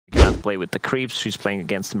play with the creeps. She's playing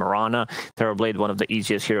against Mirana. Terrorblade, one of the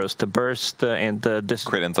easiest heroes to burst, and this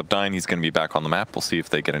Crit ends up dying. He's going to be back on the map. We'll see if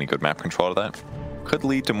they get any good map control out of that. Could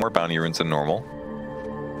lead to more bounty runes than normal.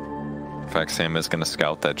 In fact, Sam is going to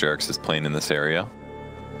scout that Jerax is playing in this area.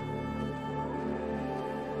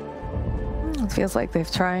 It feels like they're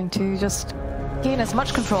trying to just gain as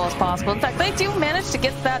much control as possible. In fact, they do manage to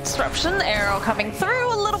get that disruption arrow coming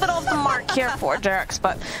through. A little bit off the mark here for Jerax,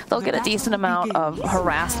 but they'll get a decent amount of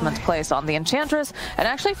harassment placed on the Enchantress and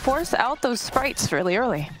actually force out those sprites really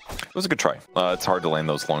early. It was a good try. It's hard to land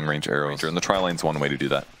those long-range arrows, and the tri-lane's one way to do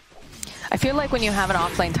that. I feel like when you have an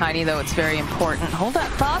off-lane tiny, though, it's very important. Hold that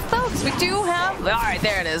thought, though, because we do have... All right,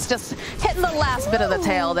 there it is. Just hitting the last bit of the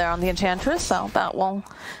tail there on the Enchantress, so that will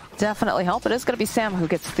definitely help. It is going to be Sam who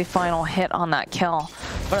gets the final hit on that kill.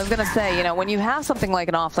 But I was going to say, you know, when you have something like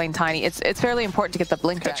an off-lane tiny, it's fairly important to get the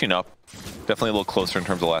blink. Catching up. Definitely a little closer in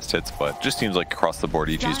terms of last hits, but just seems like across the board,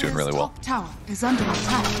 EG is doing really well. Tower is under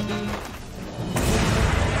attack.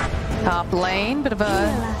 Top lane, bit of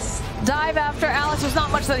a dive after Alex. There's not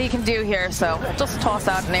much that he can do here, so just toss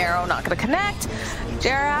out an arrow, not going to connect.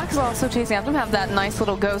 Jerax also chasing after him, have that nice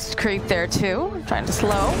little ghost creep there too, trying to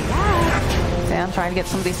slow. Sam trying to get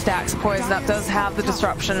some of these stacks poisoned up, does have the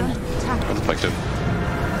disruption. That's effective.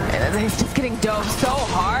 And he's just getting dove so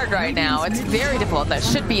hard right now. It's very difficult. That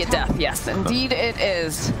should be a death. Yes, indeed it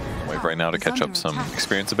is. Wait right now to catch up some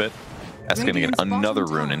experience a bit. S going to get another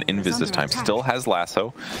rune, and Invis this time still has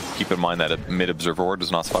lasso. Keep in mind that a mid-observer ward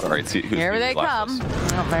does not spot. All right, see who's here they come.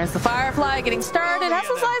 Oh, there's the Firefly getting started. Has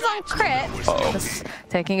his eyes on crit. Just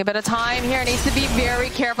taking a bit of time here. Needs to be very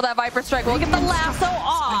careful. That Viper Strike will get the lasso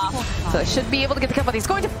off. So they should be able to get the kill, but he's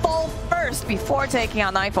going to fall first before taking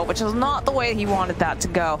on Nightfall, which is not the way he wanted that to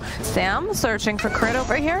go. Sam searching for crit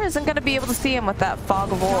over here isn't going to be able to see him with that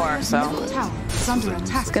fog of war, so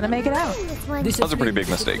he's going to make it out. This was a pretty big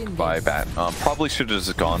mistake by Bat. Probably should have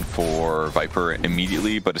just gone for Viper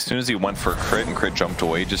immediately, but as soon as he went for crit and crit jumped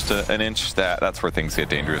away just an inch, that's where things get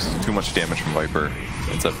dangerous. Too much damage from Viper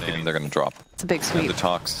ends up and they're going to drop. It's a big sweep. The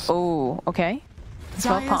Tox. Oh, okay.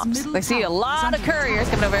 Smoke pops. They see a lot of couriers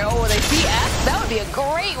coming over here. Oh, they see S. That would be a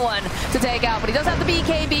great one to take out, but he does have the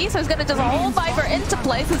BKB, so he's going to just hold Viper into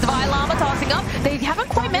place. His Divine Llama tossing up. They haven't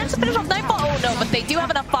quite managed to finish off Nightfall. Oh, no, but they do have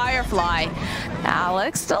enough Firefly.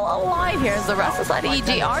 Alex still alive here as the rest of the side of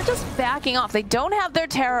EG are just backing off. They don't have their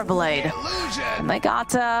Terrorblade. And they got,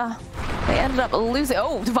 they ended up losing.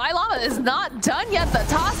 Oh, Divine Llama is not done yet. The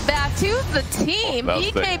toss back to the team.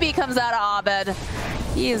 BKB comes out of Abed.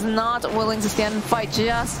 He is not willing to stand and fight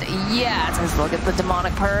just yet. Let's look at the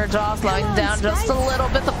demonic purge off, slowing down just a little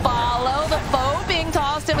bit. The follow, the foe being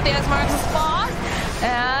tossed in with the X marks the spot.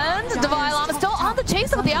 And Divine Llama still on the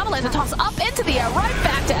chase with the avalanche. The toss up into the air, right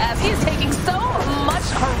back to S. He is taking so much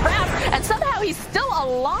harass, and somehow he's still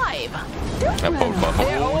alive. The damage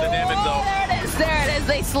though. There it is.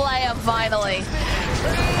 They slay him finally.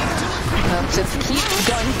 They'll just keep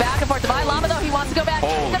going back and forth. Divine Llama though, he wants to go back.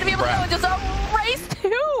 He's going to be able to go and just race too.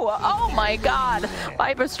 Oh my god.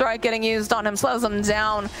 Viper Strike getting used on him, slows him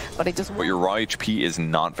down, but he just... But your raw HP is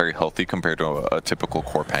not very healthy compared to a typical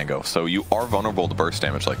core Pango, so you are vulnerable to burst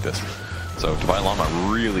damage like this. So Divine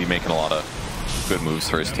Llama really making a lot of good moves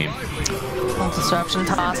for his team. Disruption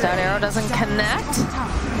tossed out, arrow doesn't connect.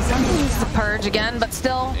 Use the Purge again, but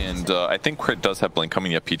still. And I think Crit does have Blink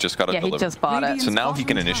coming up. He just got to deliver. He just bought it. So now he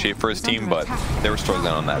can initiate for his team, but they were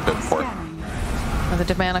struggling on that a bit before. The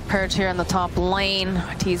demonic Purge here in the top lane.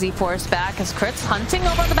 TZ forced back as Crit's hunting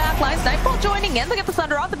over on the back lines. Nightfall joining in to get the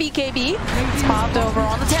Thunder off the BKB. It's popped over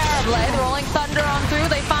on the Terrorblade. Rolling Thunder on through.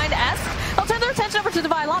 They find S. They'll turn their attention over to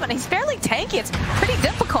Divine Llama, and he's fairly tanky. It's pretty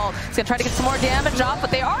difficult. He's going to try to get some more damage off, but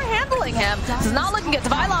they are handling him. This is not looking good.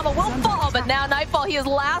 Divine Llama will fall, but now Nightfall, he is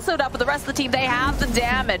lassoed up with the rest of the team. They have the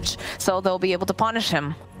damage, so they'll be able to punish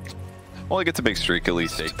him. Well, he gets a big streak at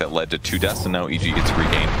least that led to 2 deaths, and now EG gets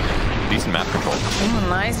regained. Decent map control.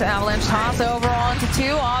 Nice avalanche toss over onto 2.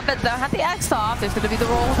 Abed had the X off. There's going to be the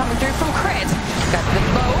roll coming through from Crit. Got the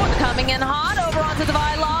boat coming in hot over onto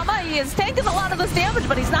Divine Llama. He has taken a lot of this damage,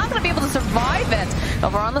 but he's not going to be able to survive it.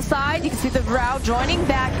 Over on the side, you can see the Drow joining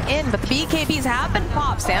back in, but the BKBs have been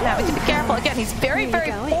popped. Sam having to be careful. Again, he's very,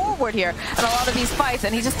 very forward here in a lot of these fights,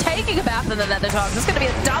 and he's just taking a bath in the Nether Dogs. It's going to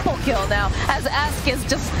be a double kill now, as Esk has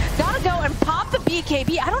just got to go and pop the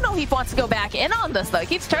BKB. I don't know if he wants to go back in on this, though. He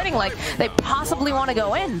keeps turning like they possibly want to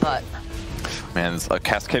go in, but... Man, it's a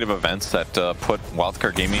cascade of events that put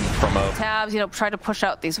WildCard Gaming from a... Tabs, you know, try to push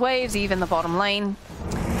out these waves, even the bottom lane.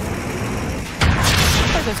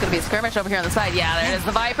 There's going to be a skirmish over here on the side. Yeah, there it is.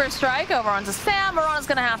 The Viper Strike over onto Sam. Mirana's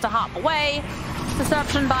going to have to hop away.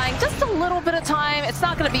 Disruption buying just a little bit of time. It's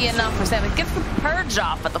not going to be enough for Sam. It gets the Purge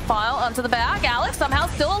off at the file onto the back. Alex somehow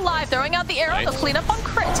still alive, throwing out the arrow. Nice. They'll clean up on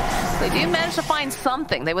crit. They do manage to find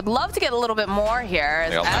something. They would love to get a little bit more here.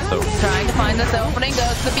 As trying to find this opening,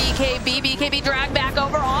 goes to the BKB. BKB drag back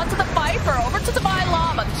over onto the Viper, over to Divine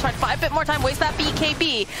Llama. Try to find a bit more time, waste that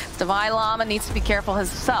BKB. Divine Llama needs to be careful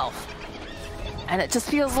himself. And it just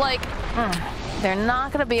feels like they're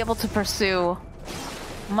not going to be able to pursue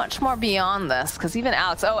much more beyond this, because even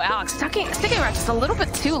Alex, sticking around just a little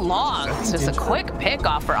bit too long. It's just a quick pick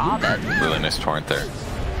off for Abed. Really nice torrent there.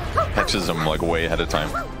 Catches him like way ahead of time.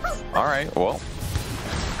 All right, well,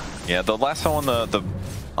 yeah, the last one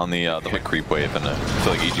on the quick creep wave, and I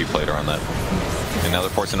feel like EG played around that. And now they're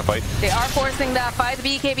forcing a fight. They are forcing that fight.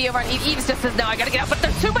 The BKB over on Eve. Eve just says, no, I gotta get out, but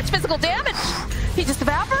there's too much physical damage. He just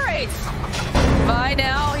evaporates. By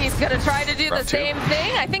now, he's going to try to do the same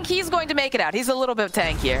thing. I think he's going to make it out. He's a little bit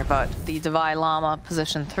tankier, but the Divine Llama,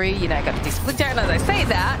 position 3, you know, got the split there. And as I say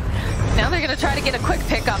that, now they're going to try to get a quick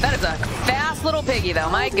pick up. That is a fast little piggy, though.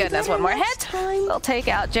 My goodness, one more hit. They'll take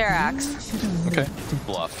out Jerax. Okay,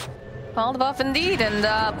 bluff. Called buff indeed, and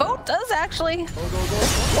Boat does actually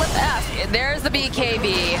flip ask. There's the BKB.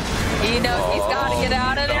 He knows he's got to get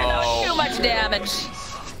out of there. Not too much damage.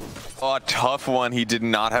 Oh, tough one. He did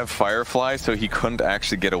not have Firefly, so he couldn't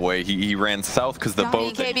actually get away. He ran south because the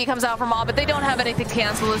boat... BKB comes out from all, but they don't have anything to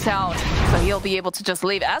cancel this out, so he'll be able to just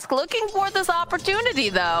leave. Esk looking for this opportunity,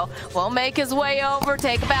 though. Will make his way over,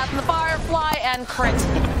 take a bath in the Firefly, and crit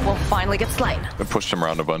will finally get slain. They pushed him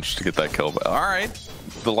around a bunch to get that kill, but all right.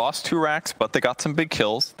 They lost 2 racks, but they got some big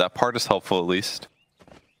kills. That part is helpful, at least.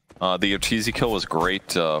 The Otizi kill was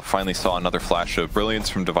great. Finally saw another flash of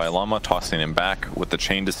brilliance from Divine Llama, tossing him back with the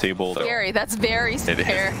chain disabled. Scary. That's very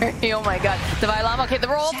scary. Oh my god. Divine Llama, okay, the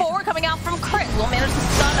roll forward coming out from crit. Will manage to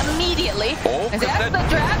stun immediately. And that's the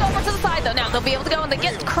drag over to the side, though. Now they'll be able to go and they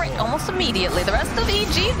get crit almost immediately. The rest of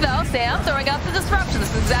EG, though, Sam throwing out the disruption.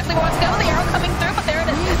 This is exactly where it's going. The arrow coming through, but there it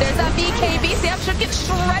is. There's that BKB. Sam should get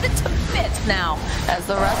shredded to bits now as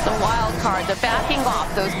the rest of Wildcard. They're backing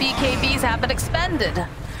off. Those BKBs have been expended.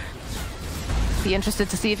 Be interested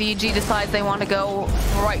to see if EG decides they want to go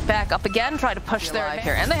right back up again, try to push their life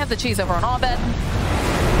here. And they have the cheese over on Abed.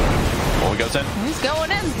 Oh, he goes in. He's going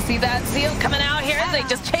in. You see that Zeal coming out here? They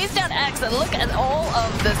just chase down X and look at all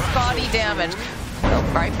of the spotty damage. Go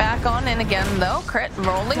right back on in again, though. Crit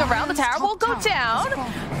rolling around the tower will go down.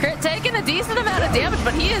 Crit taking a decent amount of damage,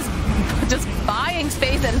 but he is just buying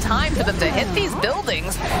space and time for them to hit these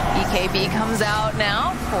buildings. BKB comes out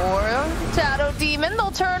now for Shadow Demon.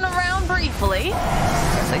 They'll turn around briefly.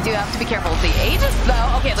 Yes, they do have to be careful with the Aegis,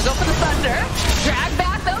 though. Okay, they'll go for the Thunder. Drag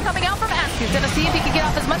back, though, coming out from Ask. He's going to see if he can get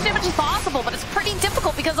off as much damage as possible, but it's pretty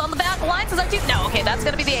difficult because on the back lines is our team. No, okay, that's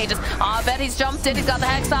going to be the Aegis. Abed, he's jumped in. He's got the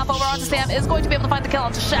Hex Stop over onto Sam. Is going to be able to find the kill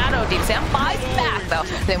onto Shadow Demon. Sam buys back, though.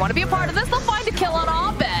 They want to be a part of this. They'll find a kill on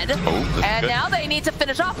Abed. And now they need to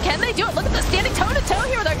finish off. Can they do it? Look at this, standing toe-to-toe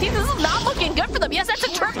here with our team. This is not looking good for them. Yes, that's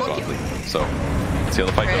a triple kill. So, let's see how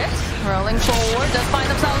the fight goes. Rolling forward, does find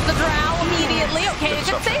themselves the drow immediately. Okay, a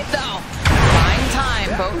good save, though. Fine time.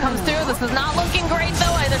 Boat comes through. This is not looking great,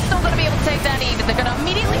 though. They're still going to be able to take that even. They're going to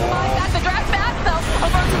immediately fly back. The drag back, though,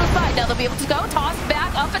 over to the side. Now they'll be able to go, toss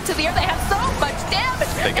back up into the air. They have so much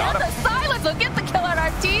damage. They got him. The silence will get the kill on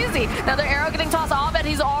Arteezy. Now their arrow getting tossed. Abed,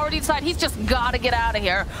 he's already decided he's just got to get out of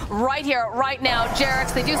here. Right here, right now.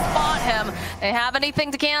 Jerax, they do spot him. They have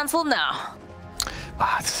anything to cancel? No.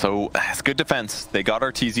 So it's good defense. They got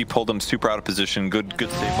Arteezy, pulled him super out of position. Good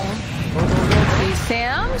save.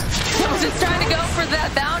 Sam's just trying to go for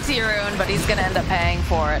that bounty rune, but he's going to end up paying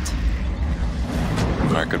for it.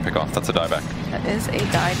 All right, good pick off. That's a dieback. That is a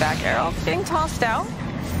dieback arrow getting tossed out.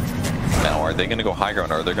 Now, are they going to go high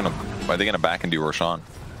ground, or are they going to back and do Roshan?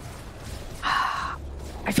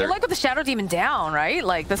 I feel like with the Shadow Demon down, right?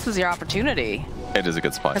 Like, this is your opportunity. It is a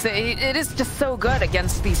good spot. It is just so good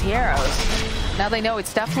against these heroes. Now they know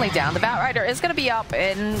it's definitely down. The Batrider is going to be up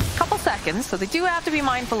in a couple seconds, so they do have to be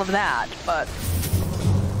mindful of that. But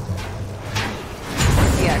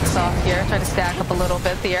the X off here, try to stack up a little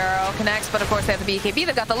bit. The arrow connects, but of course they have the BKB.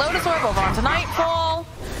 They've got the Lotus Orb over onto Nightfall.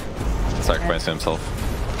 Sacrificing himself.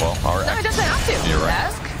 Well, no, he doesn't have to. You're right.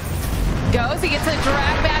 Esk goes, he gets a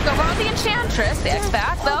drag back over on the Enchantress. The X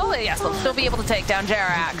back, though, yes, they'll still be able to take down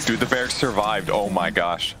Jerax. Dude, the Bears survived. Oh my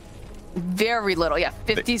gosh. Very little, yeah,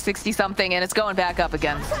 50, 60 something, and it's going back up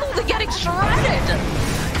again. They're getting shredded.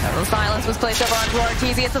 The silence was placed over onto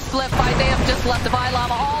Arteezy. It's a split fight. They have just left Divine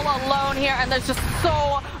Llama all alone here, and there's just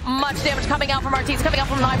so much damage coming out from Arteezy, coming out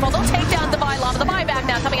from Nightfall. They'll take down Divine Llama. The buyback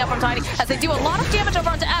now coming out from Tiny as they do a lot of damage over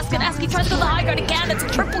onto Esk, and Esk tries to go to the high guard again. It's a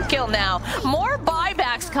triple kill now. More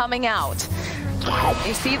buybacks coming out.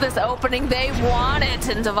 You see this opening, they want it,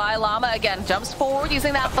 and Llama again jumps forward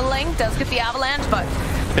using that fling, does get the avalanche, but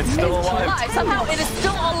it's still alive. Somehow it is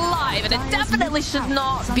still alive, and it definitely should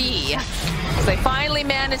not be. So they finally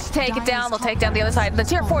managed to take it down. They'll take down the other side. The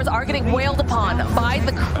tier 4s are getting wailed upon by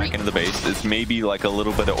the creep. Back into the base. It's maybe like a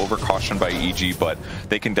little bit of overcaution by EG, but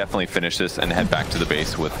they can definitely finish this and head back to the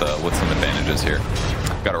base with some advantages here.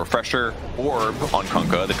 Got a refresher orb on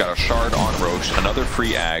Kunkka. They've got a shard on Roche. Another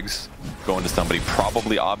free Ags going to somebody,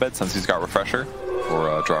 probably Abed since he's got refresher,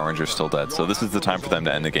 or Draw Ranger's still dead. So this is the time for them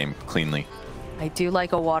to end the game cleanly. I do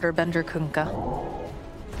like a waterbender Kunkka.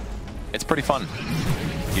 It's pretty fun.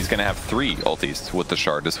 He's going to have 3 ultis with the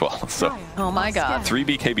shard as well. So, oh my god. 3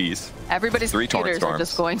 BKBs. Everybody's 3 computers are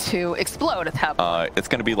just going to explode at that point. It's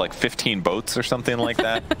going to be like 15 boats or something like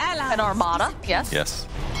that. An armada, yes? Yes.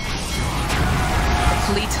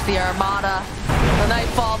 The fleet, the armada, the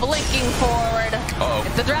Nightfall blinking forward. Uh-oh.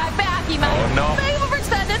 It's a drag back. He might have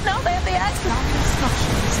overextended. No, they have the X.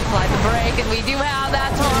 Apply the break, and we do have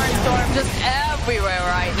that Torrent Storm just everywhere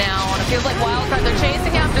right now. And it feels like WildCard, they're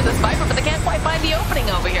chasing after this Viper, but they can't quite find the opening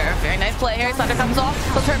over here. Very nice play here. Thunder comes off.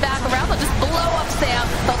 They'll turn back around. They'll just blow up Sam.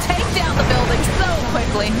 They'll take down the building so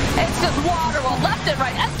quickly. It's just water wall left and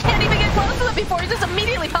right. S can't even get close to them before he just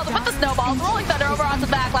immediately pelted with the snowballs. Rolling Thunder over onto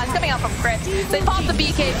the backlines, coming out from Crit. They pop the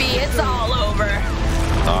BKB. It's all over.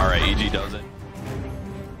 All right, EG does it.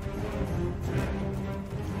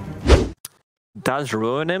 Does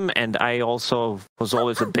ruin him, and I also was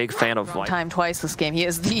always a big fan of time twice this game. He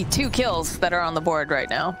has the 2 kills that are on the board right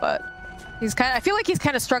now, but he's I feel like he's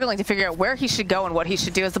kind of struggling to figure out where he should go and what he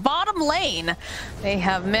should do. As the bottom lane, they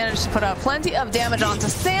have managed to put out plenty of damage onto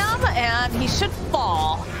Sam, and he should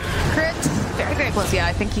fall. Crit, very, very close. Yeah,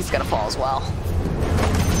 I think he's gonna fall as well.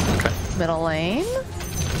 Okay. Middle lane.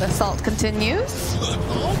 The assault continues.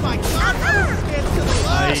 Oh my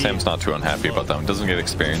god! Sam's not too unhappy about that one. Doesn't get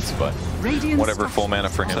experience, but whatever full mana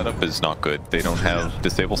for him setup is not good. They don't have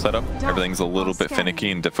disable setup. Everything's a little bit finicky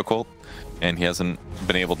and difficult, and he hasn't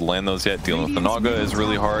been able to land those yet. Dealing with the Naga is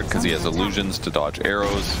really hard because he has illusions to dodge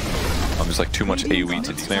arrows. There's like too much AoE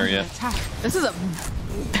to snare yet. This is a...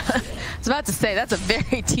 I was about to say, that's a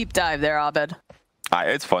very deep dive there, Abed.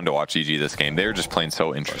 It's fun to watch EG this game. They're just playing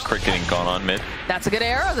so interesting. Crit getting gone on mid. That's a good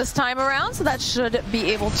arrow this time around, so that should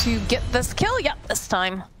be able to get this kill. Yep, this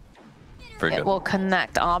time. Very good. It will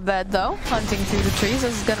connect. Abed, though, hunting through the trees,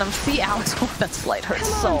 is going to see Alex. Oh, that slight hurts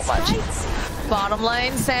so much. Bottom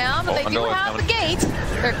lane, Sam. They do have the gate.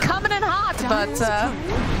 They're coming in hot, but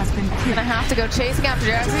going to have to go chasing after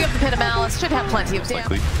Jerax. We have the Pit of Malice. Should have plenty of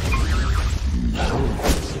damage.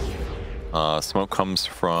 Smoke comes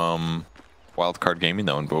from WildCard Gaming,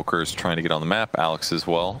 though. Invoker's trying to get on the map. Alex as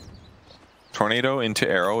well. Tornado into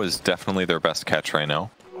Arrow is definitely their best catch right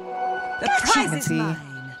now. The prize is mine.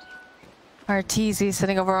 Arteezy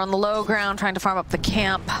sitting over on the low ground trying to farm up the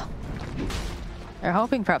camp. They're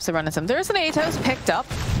hoping perhaps they run into him. There's an Atos picked up.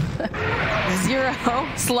 0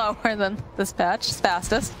 slower than this patch,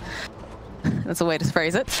 fastest. That's a way to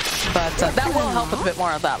phrase it. But that will help with a bit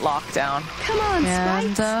more of that lockdown. Come on,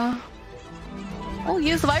 and we'll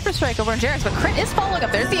use the Viper Strike over in Jerax, but Crit is following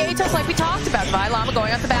up. There's the Atos like we talked about. Llama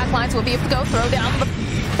going up the back lines will be able to go throw down the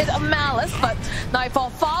Pit of Malice, but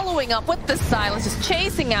Nightfall following up with the Silence, just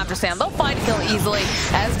chasing after Sam. They'll find a kill easily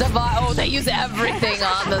as they use everything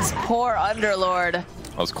on this poor Underlord.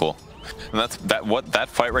 That was cool. And that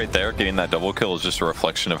fight right there, getting that double kill, is just a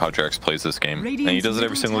reflection of how Jerax plays this game. And he does it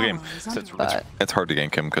every single game. So it's hard to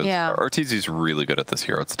gank him because Arteezy's really good at this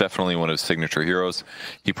hero. It's definitely one of his signature heroes.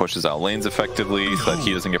 He pushes out lanes effectively so that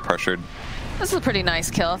he doesn't get pressured. This is a pretty nice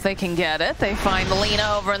kill if they can get it. They find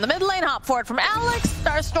Lena over in the mid lane, hop forward from Alex,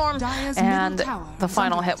 Starstorm, and the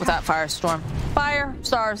final hit with that Firestorm. Fire,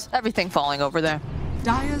 stars, everything falling over there.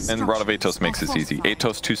 And Rod of Atos makes it easy.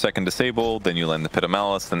 Atos 2-second disable, then you land the Pit of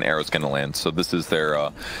Malice, then Arrow's gonna land. So this is their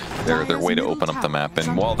way to open up the map.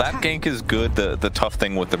 And while that gank is good, the tough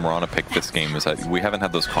thing with the Mirana pick this game is that we haven't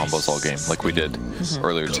had those combos all game like we did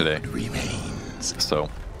earlier today. So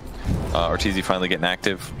Arteezy finally getting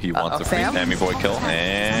active. He wants a free Sammy Boy kill,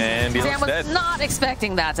 and he's dead. Sam was not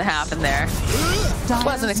expecting that to happen there.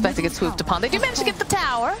 Wasn't expecting it swooped upon. They do manage to get the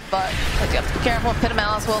tower, but you have to be careful. Pit of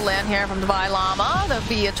Malice will land here from the Llama. There'll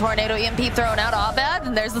be a Tornado EMP thrown out. Abed,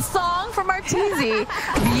 and there's the song from Arteezy.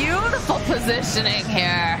 Beautiful positioning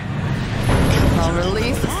here. They'll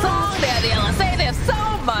release the song. They have the LSA. They have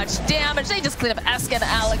so much damage. They just clean up Esk and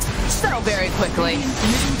Alex so very quickly.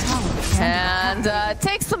 And it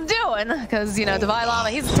takes some doing, because, you know, Llama,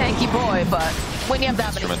 he's a tanky boy, but when you have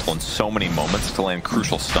that many. Instrumental in so many moments to land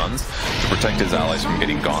crucial stuns to protect his allies from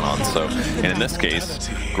getting gone on. So, and in this case,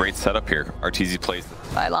 great setup here. RTZ plays.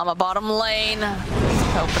 Llama bottom lane.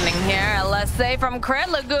 Opening here. LSA from Crit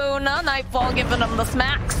Laguna. Nightfall giving him the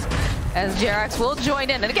smacks. As Jerax will join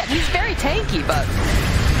in. And again, he's very tanky, but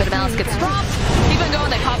Pit of Malice gets dropped. Even going,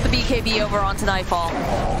 they pop the BKB over onto Nightfall.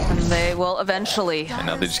 And they will eventually. And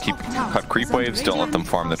now they just keep cut creep waves. Don't let them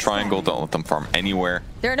farm the triangle. Don't let them farm anywhere.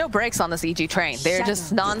 There are no breaks on this EG train. They're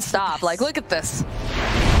just non-stop. Like, look at this.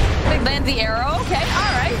 They land the arrow. Okay,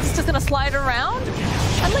 all right. It's just going to slide around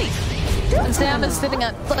and leave. And Sam is sitting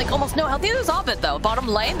at like almost no health. Neither is Abed though. Bottom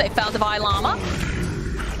lane, they found the Llama.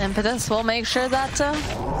 Impetus will make sure that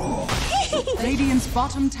Radiant's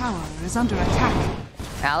bottom tower is under attack.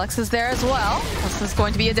 Alex is there as well. This is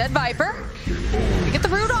going to be a dead Viper. We get the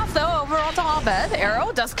root off though over onto Abed.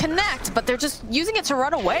 Arrow does connect, but they're just using it to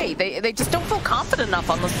run away. They just don't feel confident enough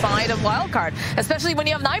on the side of Wildcard, especially when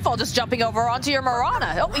you have Nightfall just jumping over onto your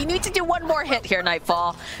Mirana. Oh, you need to do one more hit here,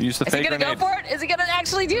 Nightfall. Use the fake grenade. Is he gonna go for it? Is he gonna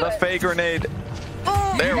actually do it? The fake grenade.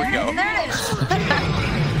 Oh, there we go. There it is.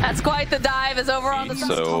 That's quite the dive is over on the side.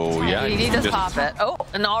 So, yeah. He just pop it. Oh,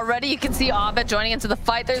 and already you can see Abed joining into the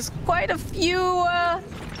fight. There's quite a few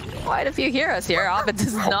heroes here. Abed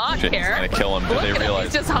does not care. He's gonna kill him, but they realize.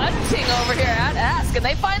 He's just hunting over here at Ask, and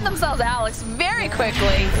they find themselves Alex very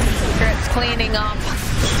quickly. Crit's cleaning up.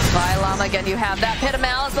 Llama, again, you have that Pit of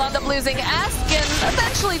Malice, will end up losing Ask, and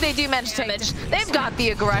eventually they do manage to manage. They've got the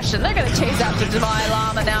aggression. They're going to chase after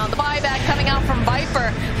Llama now. The buyback coming out from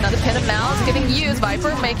Viper. Another Pit of Malice getting used.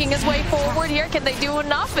 Viper making his way forward here. Can they do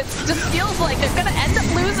enough? It just feels like they're going to end up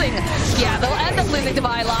losing. Yeah, they'll end up losing to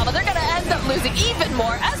Llama. They're going to end up losing even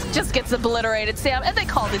more. Ask just gets obliterated, Sam, and they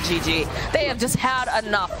call it GG. They have just had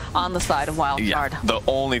enough on the side of Wildcard. Yeah, the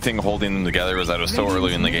only thing holding them together was that it was so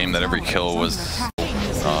early in the game that every kill was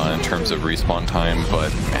in terms of respawn time,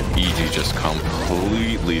 but EG just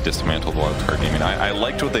completely dismantled WildCard Gaming. I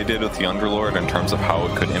liked what they did with the Underlord in terms of how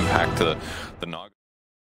it could impact the Nog.